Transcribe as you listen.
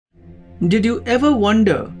Did you ever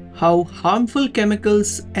wonder how harmful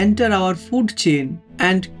chemicals enter our food chain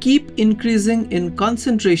and keep increasing in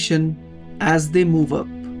concentration as they move up?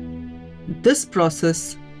 This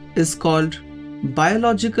process is called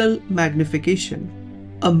biological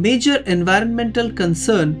magnification, a major environmental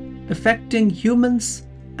concern affecting humans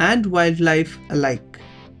and wildlife alike.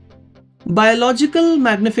 Biological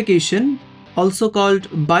magnification, also called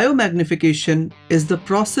biomagnification, is the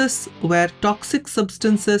process where toxic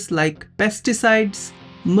substances like pesticides,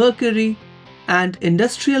 mercury, and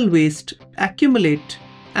industrial waste accumulate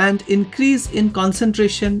and increase in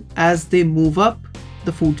concentration as they move up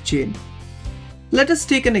the food chain. Let us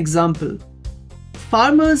take an example.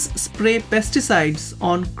 Farmers spray pesticides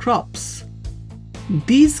on crops.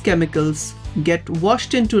 These chemicals get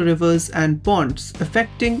washed into rivers and ponds,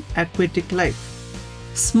 affecting aquatic life.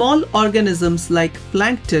 Small organisms like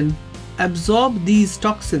plankton absorb these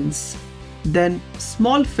toxins. Then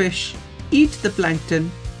small fish eat the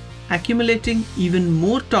plankton, accumulating even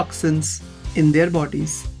more toxins in their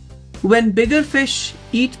bodies. When bigger fish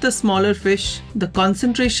eat the smaller fish, the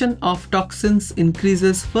concentration of toxins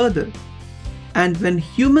increases further. And when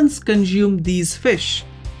humans consume these fish,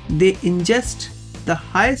 they ingest the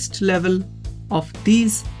highest level of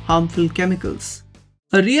these harmful chemicals.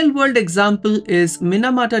 A real-world example is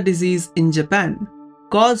Minamata disease in Japan,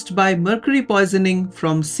 caused by mercury poisoning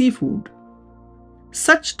from seafood.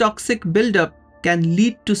 Such toxic buildup can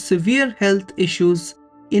lead to severe health issues,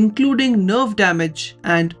 including nerve damage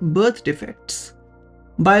and birth defects.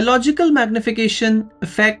 Biological magnification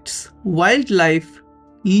affects wildlife,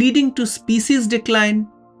 leading to species decline,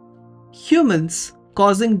 humans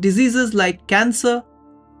causing diseases like cancer,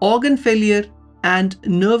 organ failure, and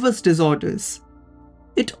nervous disorders.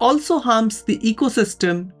 It also harms the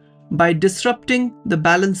ecosystem by disrupting the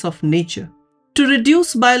balance of nature. To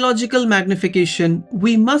reduce biological magnification,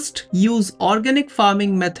 we must use organic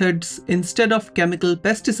farming methods instead of chemical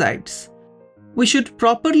pesticides. We should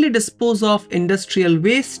properly dispose of industrial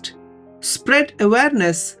waste, spread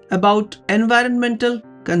awareness about environmental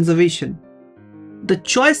conservation. The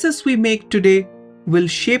choices we make today will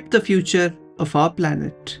shape the future of our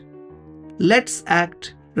planet. Let's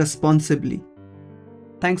act responsibly.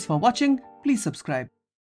 Thanks for watching. Please subscribe.